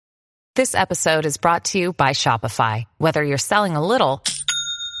This episode is brought to you by Shopify. Whether you're selling a little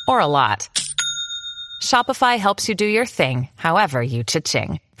or a lot, Shopify helps you do your thing, however you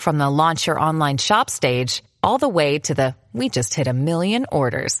cha-ching. From the launch your online shop stage, all the way to the we just hit 1 million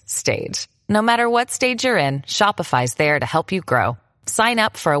orders stage. No matter what stage you're in, Shopify's there to help you grow. Sign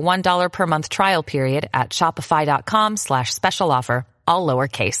up for a $1 per month trial period at shopify.com/special offer, all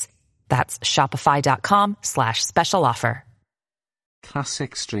lowercase. That's shopify.com/special offer.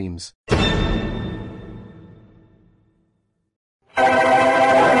 Classic Streams.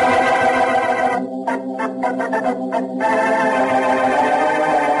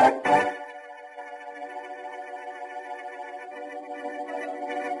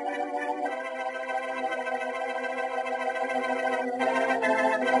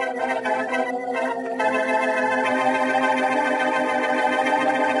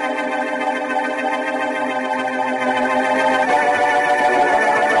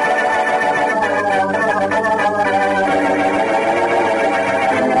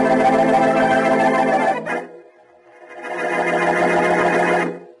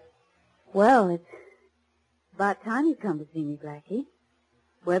 Well, it's about time you come to see me, Blackie.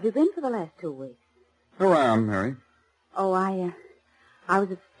 Where have you been for the last 2 weeks? Around, Mary. Oh, I was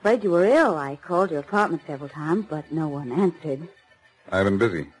afraid you were ill. I called your apartment several times, but no one answered. I've been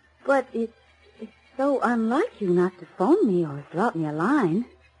busy. But it's so unlike you not to phone me or drop me a line.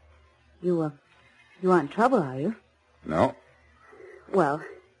 You aren't in trouble, are you? No. Well,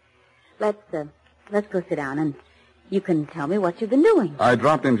 let's go sit down and you can tell me what you've been doing. I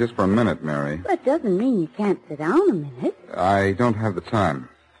dropped in just for a minute, Mary. That doesn't mean you can't sit down a minute. I don't have the time.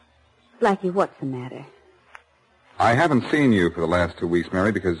 Blackie, what's the matter? I haven't seen you for the last 2 weeks,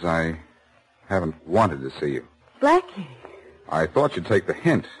 Mary, because I haven't wanted to see you. Blackie. I thought you'd take the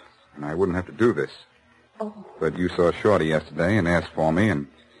hint, and I wouldn't have to do this. Oh. But you saw Shorty yesterday and asked for me, and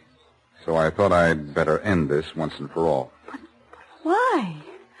so I thought I'd better end this once and for all. But why?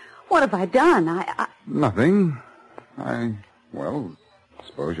 What have I done? Nothing. Well,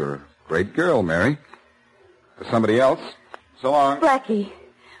 suppose you're a great girl, Mary. For somebody else. So long. Blackie,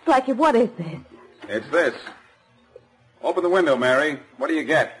 what is this? It's this. Open the window, Mary. What do you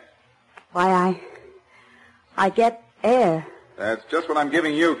get? Why, I get air. That's just what I'm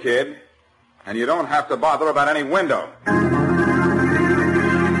giving you, kid. And you don't have to bother about any window.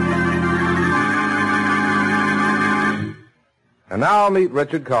 And now meet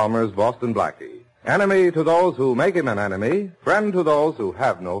Richard Calmer's Boston Blackie. Enemy to those who make him an enemy, friend to those who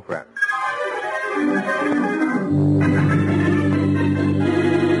have no friend.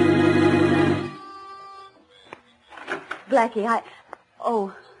 Blackie,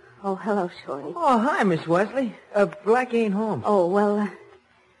 Oh, hello, Shorty. Oh, hi, Miss Wesley. Blackie ain't home. Oh, well,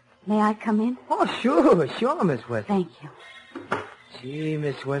 may I come in? Oh, sure, Miss Wesley. Thank you. Gee,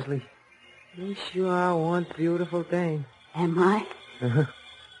 Miss Wesley, you sure are one beautiful dame. Am I?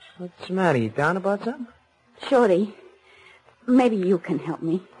 What's the matter? You down about something? Shorty, maybe you can help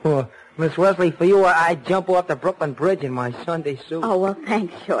me. Oh, Miss Wesley, for you, I'd jump off the Brooklyn Bridge in my Sunday suit. Oh, well,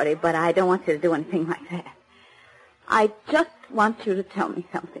 thanks, Shorty, but I don't want you to do anything like that. I just want you to tell me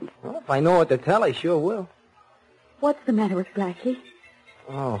something. Well, if I know what to tell, I sure will. What's the matter with Blackie?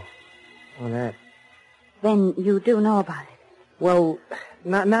 Oh, that. Then you do know about it. Well,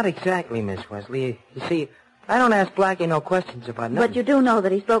 not exactly, Miss Wesley. You see, I don't ask Blackie no questions about nothing. But you do know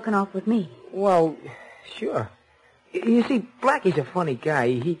that he's broken off with me. Well, sure. You see, Blackie's a funny guy.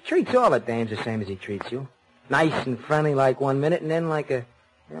 He treats all the dames the same as he treats you. Nice and friendly like 1 minute, and then like an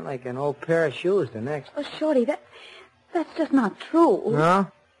old pair of shoes the next. Oh, Shorty, that's just not true. No?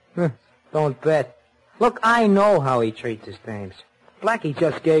 Don't bet. Look, I know how he treats his dames. Blackie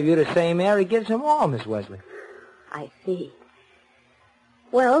just gave you the same air he gives them all, Miss Wesley. I see.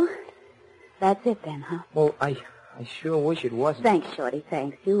 Well, that's it then, huh? Well, I sure wish it wasn't. Thanks, Shorty,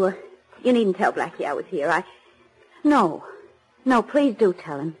 thanks. You needn't tell Blackie I was here. No, please do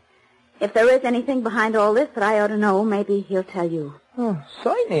tell him. If there is anything behind all this that I ought to know, maybe he'll tell you. Oh,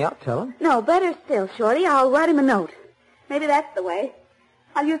 certainly, I'll tell him. No, better still, Shorty. I'll write him a note. Maybe that's the way.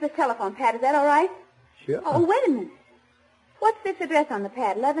 I'll use this telephone pad. Is that all right? Sure. Oh, wait a minute. What's this address on the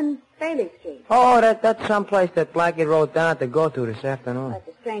pad? 11 Bailey Street. Oh, that's someplace that Blackie wrote down to go to this afternoon. That's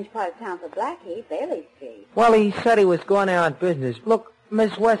a strange part of town for Blackie, Bailey Street. Well, he said he was going there on business. Look,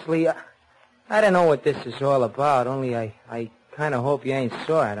 Miss Wesley, I don't know what this is all about, only I kind of hope you ain't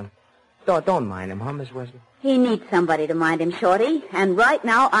sore at him. Don't mind him, huh, Miss Wesley? He needs somebody to mind him, Shorty, and right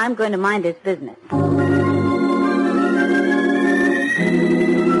now I'm going to mind his business.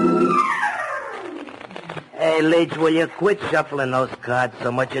 Hey, Leach, will you quit shuffling those cards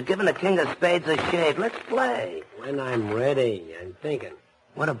so much? You're giving the king of spades a shave. Let's play. When I'm ready, I'm thinking.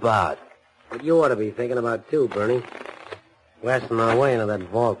 What about? What you ought to be thinking about, too, Bernie. Blasting our way into that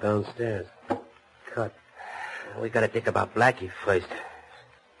vault downstairs. Cut. We gotta think about Blackie first.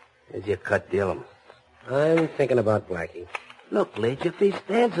 Here's your cut, deal him. I'm thinking about Blackie. Look, Leach, if he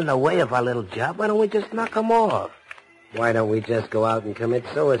stands in the way of our little job, why don't we just knock him off? Why don't we just go out and commit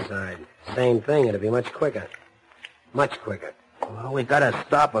suicide? Same thing. It'd be much quicker. Much quicker. Well, we gotta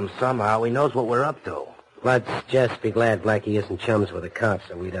stop him somehow. He knows what we're up to. Let's just be glad Blackie isn't chums with the cops,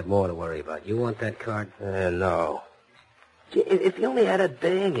 so we'd have more to worry about. You want that card? No. Gee, if he only had a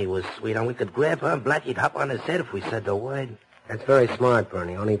dame he was sweet on, we could grab her and Blackie'd hop on his head if we said the word. That's very smart,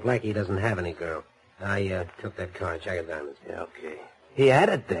 Bernie. Only Blackie doesn't have any girl. I took that card. Check it, Diamonds. Yeah, okay. He had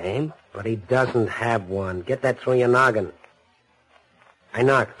a dame. But he doesn't have one. Get that through your noggin. I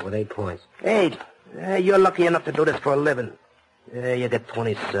knocked with 8 points. 8? You're lucky enough to do this for a living. You get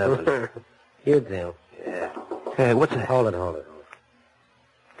 27. You do. Yeah. Hey, what's that? Hold it.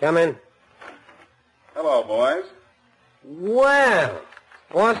 Come in. Hello, boys. Well,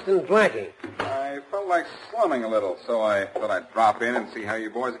 Boston Blackie. I felt like slumming a little, so I thought I'd drop in and see how you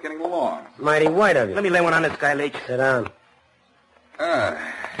boys are getting along. Mighty white of you. Let me lay one on this guy, Leach. Sit down.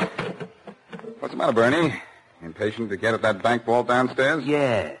 What's the matter, Bernie? Impatient to get at that bank vault downstairs?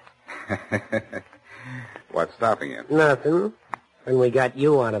 Yeah. What's stopping you? Nothing. When we got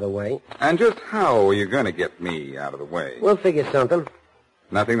you out of the way. And just how are you going to get me out of the way? We'll figure something.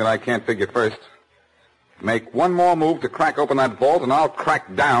 Nothing that I can't figure first. Make one more move to crack open that vault, and I'll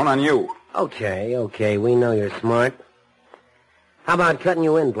crack down on you. Okay. We know you're smart. How about cutting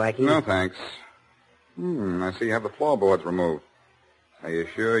you in, Blackie? No, thanks. I see you have the floorboards removed. Are you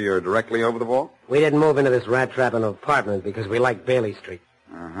sure you're directly over the vault? We didn't move into this rat-trapping apartment because we like Bailey Street.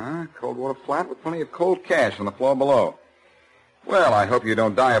 Cold-water flat with plenty of cold cash on the floor below. Well, I hope you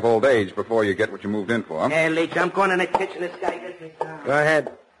don't die of old age before you get what you moved in for. Hey, Leach, I'm going in the kitchen. This guy gets me down. Go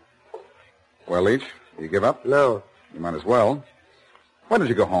ahead. Well, Leach, you give up? No. You might as well. Why don't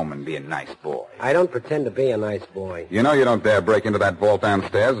you go home and be a nice boy? I don't pretend to be a nice boy. You know you don't dare break into that vault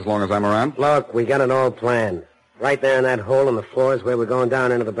downstairs as long as I'm around. Look, we got it all planned. Right there in that hole in the floor is where we're going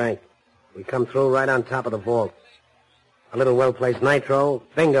down into the bank. We come through right on top of the vault. A little well-placed nitro.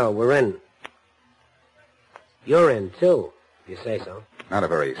 Bingo, we're in. You're in, too, if you say so. Not a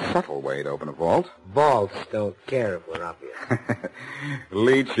very subtle way to open a vault. Vaults don't care if we're obvious.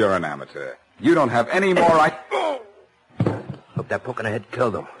 Leach, you're an amateur. You don't have any more right... Hope that poke in the head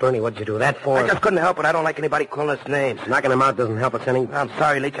killed him. Bernie, what'd you do that for? I just couldn't help it. I don't like anybody calling us names. Knocking him out doesn't help us any. I'm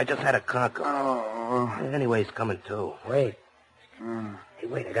sorry, Leach. I just had a conquer. Oh. Anyway, he's coming, too. Wait. Hey,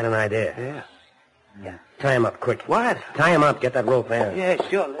 wait, I got an idea. Yeah. Tie him up, quick. What? Tie him up. Get that rope there. Yeah,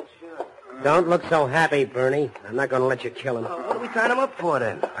 sure. Let's sure. Don't look so happy, Bernie. I'm not going to let you kill him. What are we tying him up for,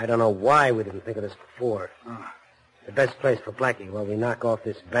 then? I don't know why we didn't think of this before. The best place for Blackie while we knock off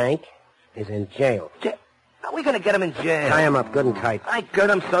this bank is in jail. How are we going to get him in jail? Tie him up good and tight. I got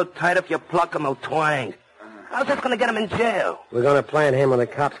him so tight if you pluck him, he'll twang. How's this going to get him in jail? We're going to plant him where the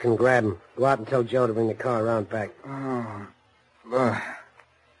cops can grab him. Go out and tell Joe to bring the car around back.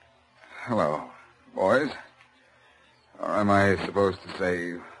 Hello, boys. Or am I supposed to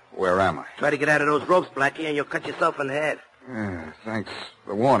say, where am I? Try to get out of those ropes, Blackie, and you'll cut yourself in half. Thanks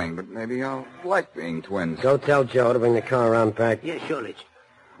for the warning, but maybe I'll like being twins. Go tell Joe to bring the car around back. Yeah, sure, Leach.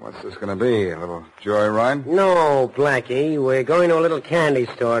 What's this going to be, a little joyride? No, Blackie. We're going to a little candy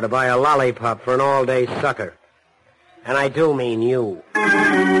store to buy a lollipop for an all-day sucker. And I do mean you.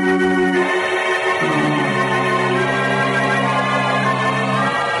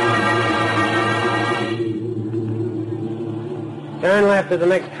 Turn left at the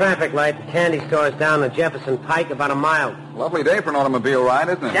next traffic light. The candy store is down the Jefferson Pike, about a mile. Lovely day for an automobile ride,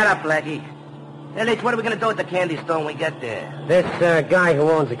 isn't it? Shut up, Blackie. Hey, Leach, what are we going to do at the candy store when we get there? This guy who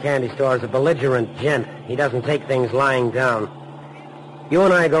owns the candy store is a belligerent gent. He doesn't take things lying down. You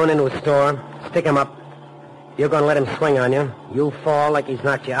and I are going into a store. Stick him up. You're going to let him swing on you. You fall like he's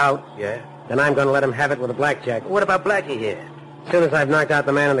knocked you out. Yeah? Then I'm going to let him have it with a blackjack. What about Blackie here? As soon as I've knocked out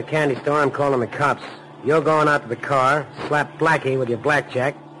the man in the candy store, I'm calling the cops. You're going out to the car, slap Blackie with your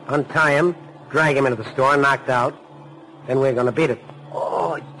blackjack, untie him, drag him into the store, knocked out. Then we're going to beat it.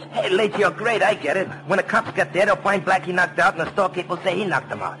 Oh, hey, Leach, you're great. I get it. When the cops get there, they'll find Blackie knocked out, and the storekeeper will say he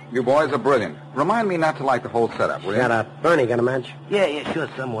knocked him out. You boys are brilliant. Remind me not to light the whole setup, will you? Got a Bernie, got a match? Yeah, sure,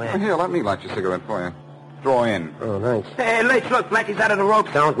 somewhere. Here, let me light your cigarette for you. Draw in. Oh, thanks. Hey, Leach, look, Blackie's out of the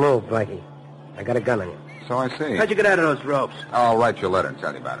ropes. Don't move, Blackie. I got a gun on you. So I see. How'd you get out of those ropes? I'll write you a letter and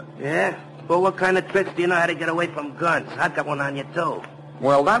tell you about it. Yeah? Well, what kind of tricks do you know how to get away from guns? I've got one on you, too.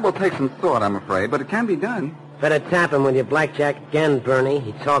 Well, that will take some thought, I'm afraid, but it can be done. Better tap him with your blackjack again, Bernie.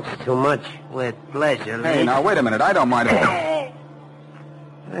 He talks too much. With pleasure, Leach. Hey, now, wait a minute. I don't mind.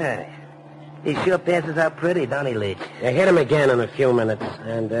 Hey, he sure passes out pretty, don't he, Leach? Yeah, hit him again in a few minutes,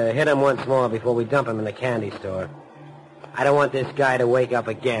 and hit him once more before we dump him in the candy store. I don't want this guy to wake up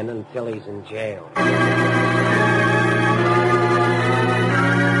again until he's in jail.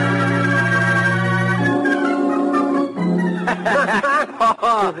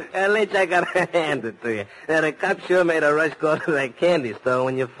 Leach, I gotta hand it to you. Now, the cop sure made a rush go to that candy store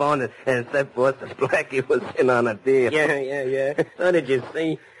when you phoned and said Boston Blackie was in on a deal. Yeah. So did you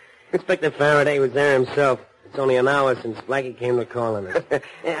see? Inspector Faraday was there himself. It's only an hour since Blackie came to calling us.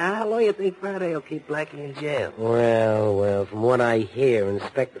 How long you think Faraday will keep Blackie in jail? Well, from what I hear,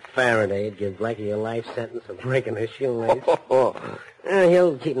 Inspector Faraday would give Blackie a life sentence for breaking a shoelace.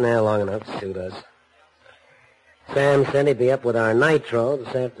 He'll keep him there long enough to suit us. Sam said he'd be up with our nitro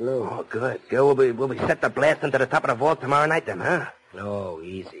this afternoon. Oh, good. We'll be set to blast into the top of the vault tomorrow night then, huh? Oh,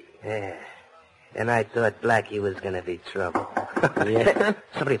 easy. Yeah. And I thought Blackie was going to be trouble. Yeah?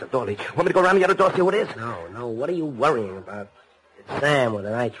 Somebody at the door, Leach. Want me to go around the other door, see who it is? No. What are you worrying about? It's Sam with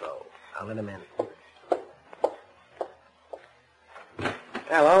a nitro. I'll let him in.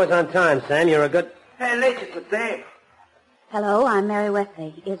 Well, always on time, Sam. You're a good... Hey, Leach, it's the same. Hello, I'm Mary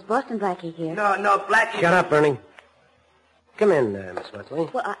Wesley. Is Boston Blackie here? No, Blackie... Shut up, Bernie. Come in, Miss Wesley.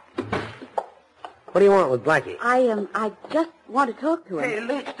 Well, What do you want with Blackie? I just want to talk to him. Hey,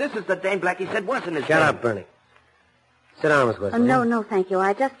 Leach, this is the dame Blackie said wasn't his Shut name. up, Bernie. Sit down, Miss Wesley. No, thank you.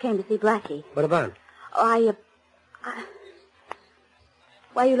 I just came to see Blackie. What about him? Oh,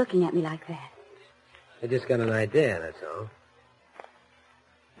 why are you looking at me like that? I just got an idea, that's all.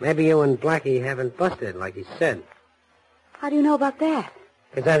 Maybe you and Blackie haven't busted, like he said. How do you know about that?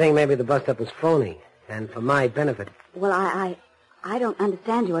 Because I think maybe the bust-up was phony, and for my benefit. Well, I don't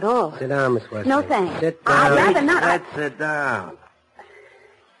understand you at all. Sit down, Miss Wesley. No, thanks. Sit down. I'd rather not. Let's sit down.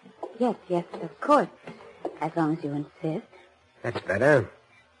 Yes, of course. As long as you insist. That's better.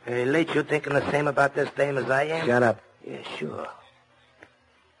 Hey, Leach, you thinking the same about this dame as I am? Shut up. Yeah, sure.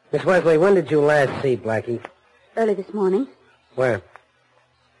 Miss Wesley, when did you last see Blackie? Early this morning, Where?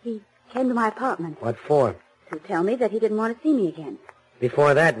 he came to my apartment What for? to tell me that he didn't want to see me again.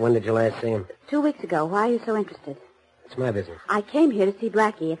 Before that, when did you last see him? 2 weeks ago. Why are you so interested? It's my business. I came here to see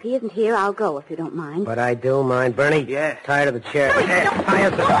Blackie. If he isn't here, I'll go, if you don't mind. But I do mind. Bernie? Yeah. Tired of the chair. Tie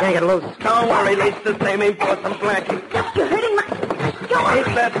us so we can't get loose. Don't worry, Leach, this dame ain't Boston Blackie. You're hurting my...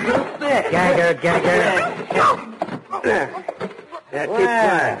 Ain't that truth there? Gagger. Yeah, keep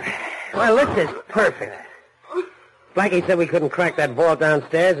quiet. Well, this is perfect. Blackie said we couldn't crack that vault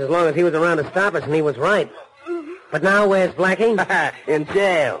downstairs as long as he was around to stop us, and he was right. But now where's Blackie? In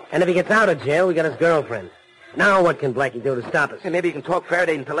jail. And if he gets out of jail, we got his girlfriend. Now what can Blackie do to stop us? Hey, maybe you can talk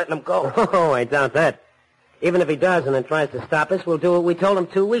Faraday into letting him go. Oh, I doubt that. Even if he does and then tries to stop us, we'll do what we told him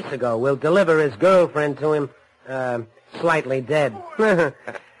 2 weeks ago. We'll deliver his girlfriend to him, slightly dead.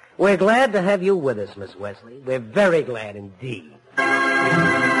 We're glad to have you with us, Miss Wesley. We're very glad indeed.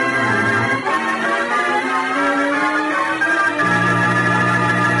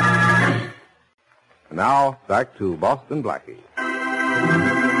 Now, back to Boston Blackie.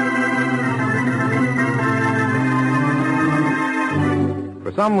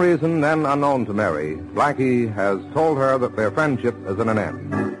 For some reason then unknown to Mary, Blackie has told her that their friendship is at an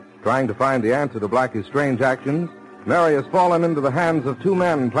end. Trying to find the answer to Blackie's strange actions, Mary has fallen into the hands of two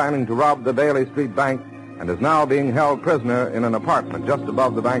men planning to rob the Bailey Street Bank and is now being held prisoner in an apartment just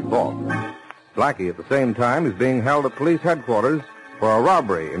above the bank vault. Blackie, at the same time, is being held at police headquarters for a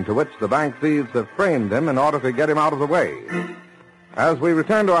robbery into which the bank thieves have framed him in order to get him out of the way. As we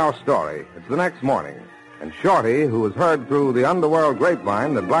return to our story, it's the next morning, and Shorty, who has heard through the underworld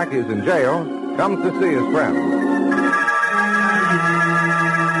grapevine that Blackie is in jail, comes to see his friend.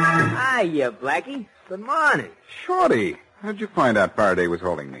 Hiya, Blackie. Good morning. Shorty, how'd you find out Faraday was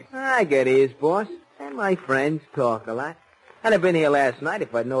holding me? I get ears, boss. And my friends talk a lot. I'd have been here last night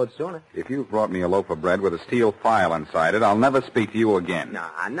if I'd known sooner. If you've brought me a loaf of bread with a steel file inside it, I'll never speak to you again.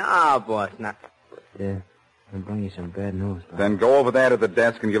 No, boss, not. I'll bring you some bad news, boss. Then go over there to the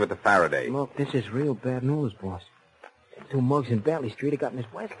desk and give it to Faraday. Look, this is real bad news, boss. The two mugs in Bailey Street have got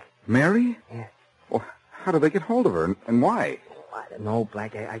Miss Wesley. Mary? Yeah. Well, how did they get hold of her, and why? I don't know,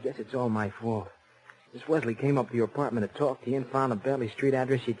 Black. I guess it's all my fault. Miss Wesley came up to your apartment to talk to you and found the Bailey Street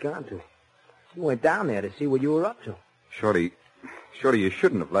address she'd gone to. She went down there to see what you were up to. Shorty, you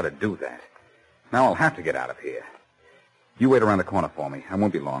shouldn't have let her do that. Now I'll have to get out of here. You wait around the corner for me. I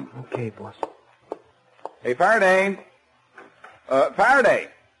won't be long. Okay, boss. Hey, Faraday. Faraday.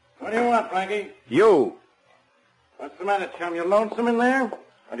 What do you want, Blackie? You. What's the matter, chum? You lonesome in there? Or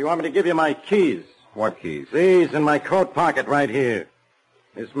do you want me to give you my keys? What keys? These in my coat pocket right here.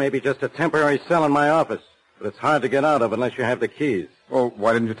 This may be just a temporary cell in my office. But it's hard to get out of unless you have the keys. Well,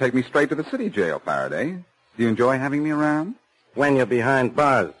 why didn't you take me straight to the city jail, Faraday? Do you enjoy having me around? When you're behind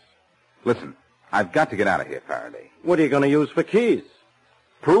bars. Listen, I've got to get out of here, Faraday. What are you going to use for keys?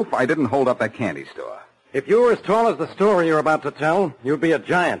 Proof I didn't hold up that candy store. If you were as tall as the story you're about to tell, you'd be a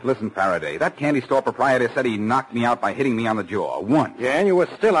giant. Listen, Faraday, that candy store proprietor said he knocked me out by hitting me on the jaw once. Yeah, and you were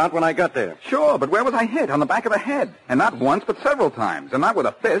still out when I got there. Sure, but where was I hit? On the back of the head. And not once, but several times. And not with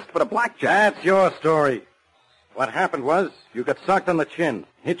a fist, but a blackjack. That's your story. What happened was you got socked on the chin,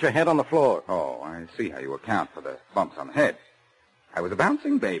 hit your head on the floor. Oh, I see how you account for the bumps on the head. I was a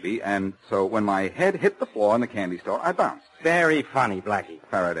bouncing baby, and so when my head hit the floor in the candy store, I bounced. Very funny, Blackie.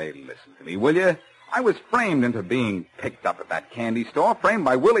 Faraday, listen to me, will you? I was framed into being picked up at that candy store, framed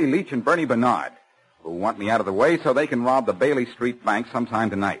by Willie Leach and Bernie Bernard, who want me out of the way so they can rob the Bailey Street Bank sometime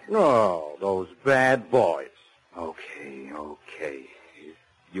tonight. Oh, those bad boys. Okay.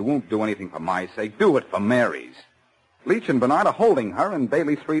 You won't do anything for my sake. Do it for Mary's. Leach and Bernard are holding her in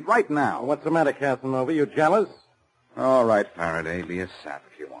Bailey Street right now. What's the matter, Casanova? You jealous? All right, Faraday, be a sap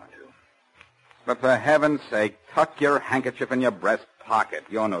if you want to. But for heaven's sake, tuck your handkerchief in your breast pocket.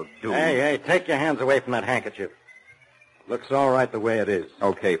 You're no doom. Hey, take your hands away from that handkerchief. Looks all right the way it is.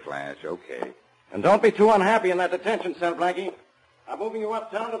 Okay, Flash, okay. And don't be too unhappy in that detention cell, Blackie. I'm moving you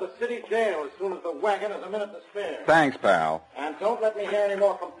uptown to the city jail as soon as the wagon has a minute to spare. Thanks, pal. And don't let me hear any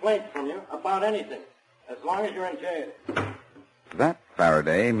more complaints from you about anything, as long as you're in jail. That,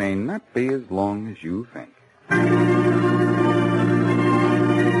 Faraday, may not be as long as you think.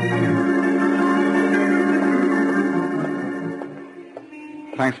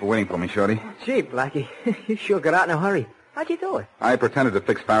 Thanks for waiting for me, Shorty. Gee, Blackie, you sure got out in a hurry. How'd you do it? I pretended to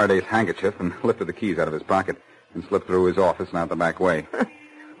fix Faraday's handkerchief and lifted the keys out of his pocket and slipped through his office and out the back way.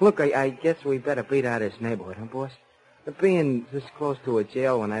 Look, I guess we better beat out of this neighborhood, huh, boss? Being this close to a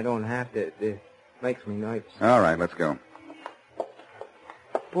jail when I don't have to, it makes me nervous. All right, let's go.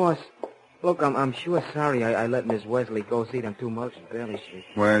 Boss, look, I'm sure sorry I let Miss Wesley go see them two mugs in Bailey Street.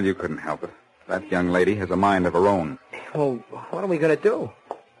 Well, you couldn't help it. That young lady has a mind of her own. Well, what are we going to do?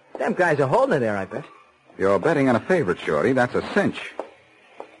 Them guys are holding her there, I bet. You're betting on a favorite, Shorty. That's a cinch.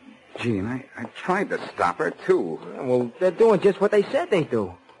 Gee, and I tried to stop her, too. Yeah, well, they're doing just what they said they'd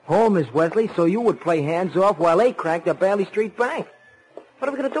do. Hold Miss Wesley so you would play hands off while they cracked the Bailey Street Bank. What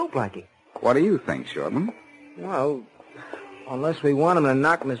are we going to do, Blackie? What do you think, Shortman? Well, unless we want them to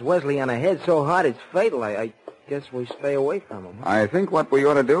knock Miss Wesley on the head so hard it's fatal, I guess we stay away from them. Huh? I think what we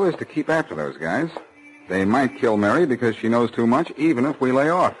ought to do is to keep after those guys. They might kill Mary because she knows too much, even if we lay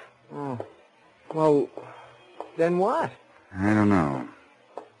off. Oh. Well, then what? I don't know.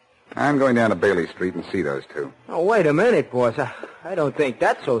 I'm going down to Bailey Street and see those two. Oh, wait a minute, boss. I don't think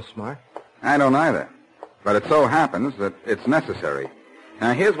that's so smart. I don't either. But it so happens that it's necessary.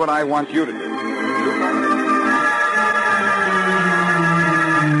 Now, here's what I want you to do.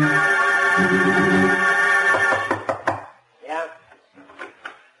 Yeah?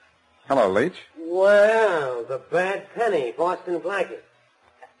 Hello, Leach. Well, the bad penny, Boston Blackie.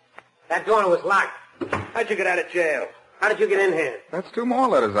 That door was locked. How'd you get out of jail? How did you get in here? That's 2 more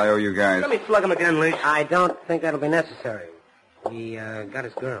letters I owe you guys. Let me slug him again, Leach. I don't think that'll be necessary. We got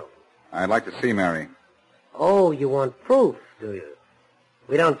his girl. I'd like to see Mary. Oh, you want proof, do you?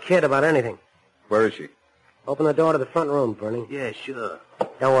 We don't kid about anything. Where is she? Open the door to the front room, Bernie. Yeah, sure.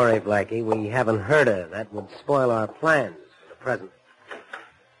 Don't worry, Blackie. We haven't heard her. That would spoil our plans for the present.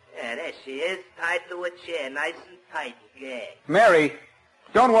 Yeah, there she is, tied to a chair, nice and tight. Yeah. Mary,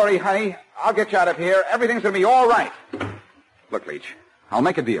 don't worry, honey. I'll get you out of here. Everything's going to be all right. Look, Leach, I'll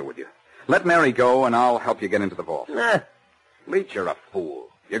make a deal with you. Let Mary go, and I'll help you get into the vault. Nah. Leach, you're a fool.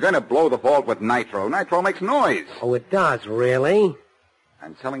 You're going to blow the vault with nitro. Nitro makes noise. Oh, it does, really?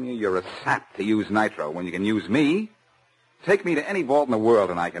 I'm telling you, you're a sap to use nitro when you can use me. Take me to any vault in the world,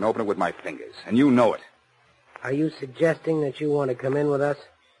 and I can open it with my fingers, and you know it. Are you suggesting that you want to come in with us?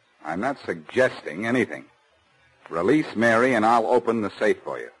 I'm not suggesting anything. Release Mary, and I'll open the safe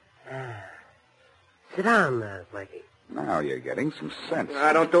for you. Sit down, Blackie. Now you're getting some sense.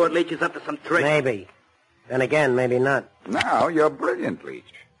 Don't do it, Leach. He's up to some trick. Maybe. Then again, maybe not. Now you're brilliant, Leach.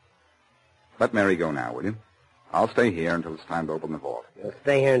 Let Mary go now, will you? I'll stay here until it's time to open the vault. You'll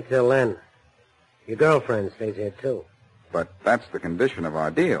stay here until then. Your girlfriend stays here, too. But that's the condition of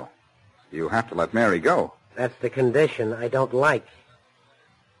our deal. You have to let Mary go. That's the condition I don't like.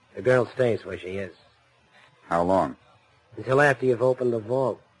 The girl stays where she is. How long? Until after you've opened the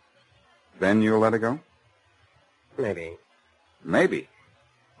vault. Then you'll let her go? Maybe. Maybe.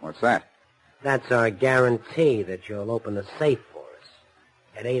 What's that? That's our guarantee that you'll open the safe for us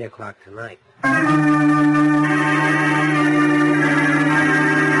at 8 o'clock tonight.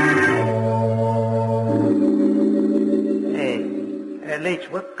 Leach,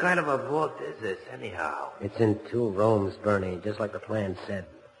 what kind of a vault is this, anyhow? It's in 2 rooms, Bernie, just like the plan said.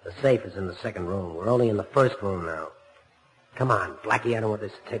 The safe is in the 2nd room. We're only in the 1st room now. Come on, Blackie, I don't want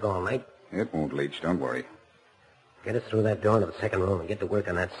this to take all night. It won't, Leach. Don't worry. Get us through that door into the 2nd room and get to work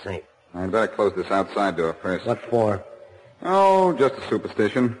on that safe. I'd better close this outside door first. What for? Oh, just a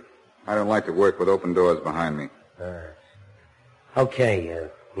superstition. I don't like to work with open doors behind me. Okay,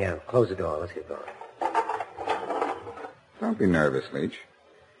 yeah, close the door. Let's get going. Don't be nervous, Leach.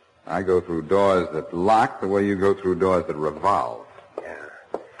 I go through doors that lock the way you go through doors that revolve. Yeah.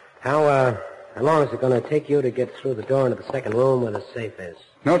 How long is it going to take you to get through the door into the 2nd room where the safe is?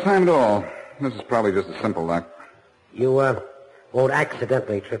 No time at all. This is probably just a simple lock. You, won't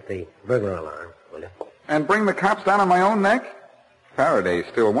accidentally trip the burglar alarm, will you? And bring the cops down on my own neck? Faraday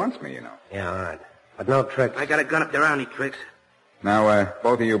still wants me, you know. Yeah, all right. But no tricks. I got a gun if there are any tricks. Now,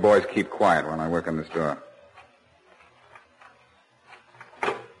 both of you boys keep quiet while I work on this door.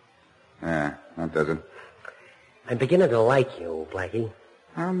 Yeah, that does it. I'm beginning to like you, Blackie.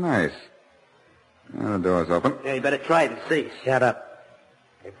 How nice. Well, the door's open. Yeah, you better try it and see. Shut up.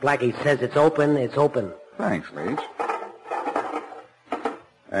 If Blackie says it's open, it's open. Thanks, Leach.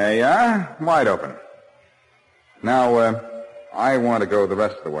 There you are, wide open. Now, I want to go the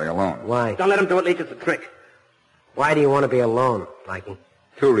rest of the way alone. Why? Don't let him do it, Leach. It's a trick. Why do you want to be alone, Blackie?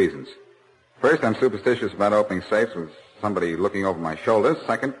 2 reasons. First, I'm superstitious about opening safes with somebody looking over my shoulders.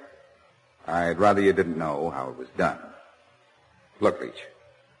 Second, I'd rather you didn't know how it was done. Look, Leach,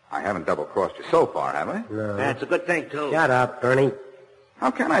 I haven't double-crossed you so far, have I? No. That's a good thing, too. Shut up, Bernie. How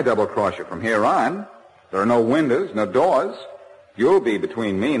can I double-cross you from here on? There are no windows, no doors. You'll be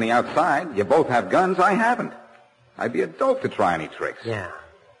between me and the outside. You both have guns. I haven't. I'd be a dope to try any tricks. Yeah.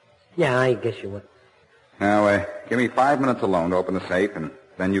 Yeah, I guess you would. Now, give me 5 minutes alone to open the safe, and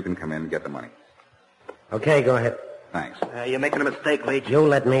then you can come in and get the money. Okay, go ahead. Thanks. You're making a mistake, Leach. You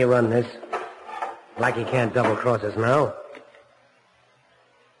let me run this. Blackie can't double-cross us now.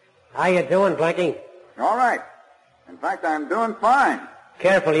 How you doing, Blackie? All right. In fact, I'm doing fine.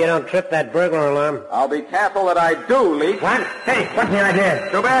 Careful you don't trip that burglar alarm. I'll be careful that I do, Leach. What? Hey, what's the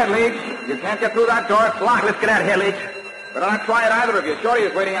idea? Too bad, Leach. You can't get through that door. It's locked. Let's get out of here, Leach. Better not try it, either of you. Shorty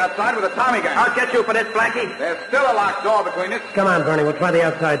is waiting outside with a Tommy gun. I'll get you for this, Blackie. There's still a locked door between us. Come on, Bernie, we'll try the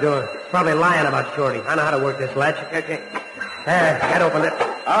outside door. It's probably lying about Shorty. I know how to work this latch. Okay. That opened it.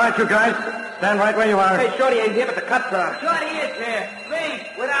 All right, you guys. Stand right where you are. Hey, Shorty ain't here, but the cops are. Shorty is here. Leach,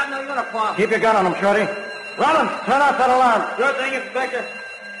 without no uniform. Keep your gun on him, Shorty. Rollins, turn off that alarm. Sure thing, Inspector.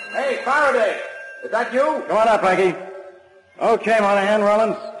 Hey, Faraday. Is that you? Come on up, Blackie. Okay, Monahan,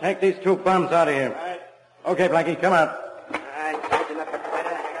 Rollins. Take these 2 bums out of here. All right. Okay, Blackie, come out.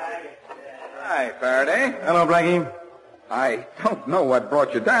 Hi, Faraday. Hello, Blackie. I don't know what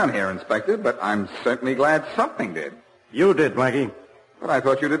brought you down here, Inspector, but I'm certainly glad something did. You did, Blackie. But I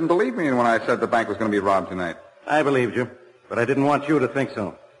thought you didn't believe me when I said the bank was going to be robbed tonight. I believed you, but I didn't want you to think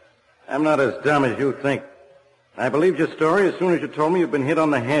so. I'm not as dumb as you think. I believed your story as soon as you told me you'd been hit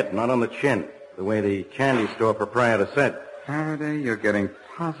on the head, not on the chin, the way the candy store proprietor said. Faraday, you're getting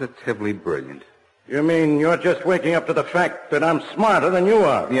positively brilliant. You mean you're just waking up to the fact that I'm smarter than you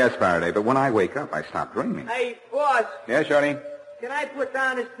are? Yes, Faraday, but when I wake up, I stop dreaming. Hey, boss, Yes, Shorty? can I put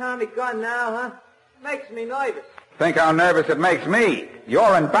down this Tommy gun now, huh? Makes me nervous. Think how nervous it makes me.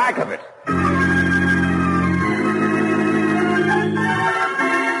 You're in back of it.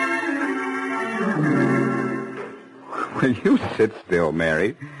 Will you sit still,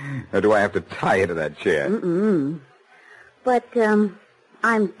 Mary? Or do I have to tie you to that chair? But,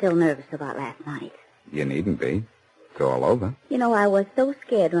 I'm still nervous about last night. You needn't be. It's all over. You know, I was so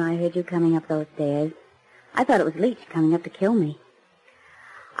scared when I heard you coming up those stairs. I thought it was Leach coming up to kill me.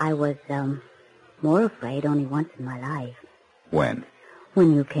 I was, more afraid only once in my life. When?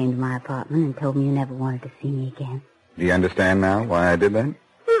 When you came to my apartment and told me you never wanted to see me again. Do you understand now why I did that?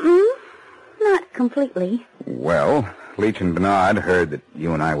 Not completely. Well, Leach and Bernard heard that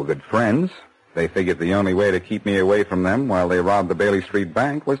you and I were good friends. They figured the only way to keep me away from them while they robbed the Bailey Street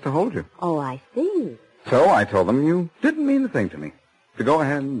Bank was to hold you. Oh, I see. So I told them you didn't mean a thing to me. To go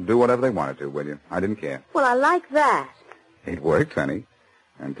ahead and do whatever they wanted to with you. I didn't care. Well, I like that. It worked, honey.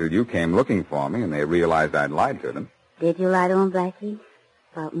 Until you came looking for me and they realized I'd lied to them. Did you lie to him, Blackie?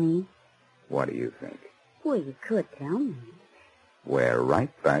 About me? What do you think? Well, you could tell me. We're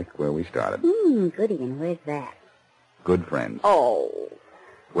right back where we started. Goody, and where's that? Good friends. Oh.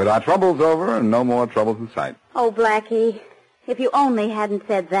 With our troubles over and no more troubles in sight. Oh, Blackie, if you only hadn't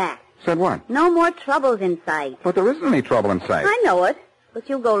said that. Said what? No more troubles in sight. But there isn't any trouble in sight. I know it, but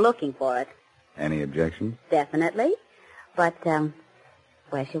you go looking for it. Any objections? Definitely. But,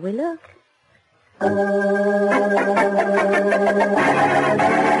 where shall we look?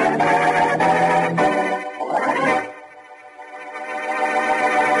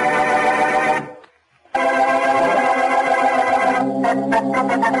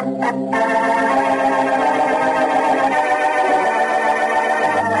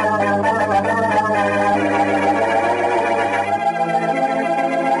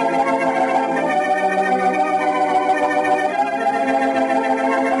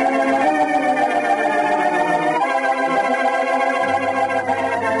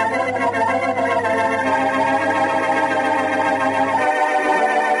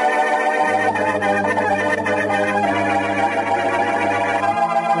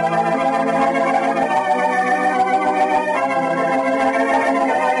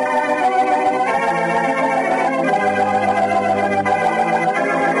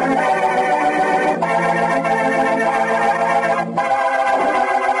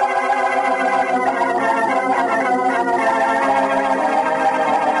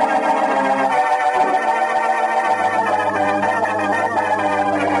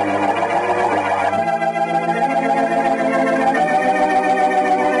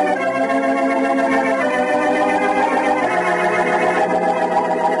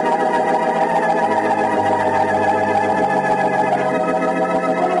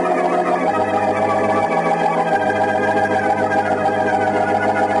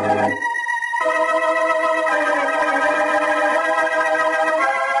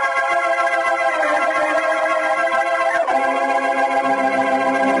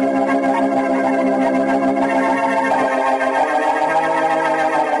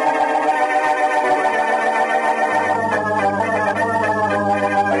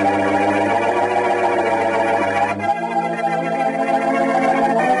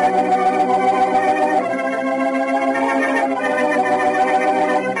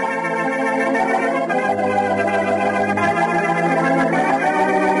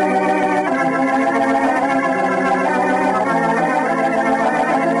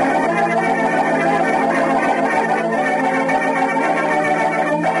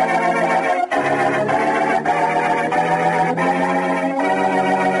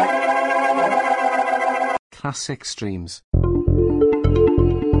 Classic Streams.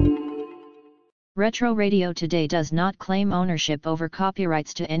 Retro Radio Today does not claim ownership over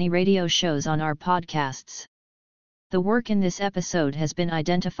copyrights to any radio shows on our podcasts. The work in this episode has been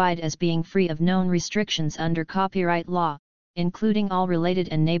identified as being free of known restrictions under copyright law, including all related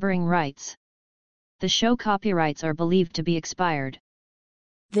and neighboring rights. The show copyrights are believed to be expired.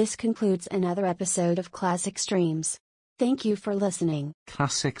 This concludes another episode of Classic Streams. Thank you for listening.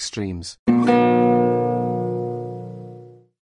 Classic Streams.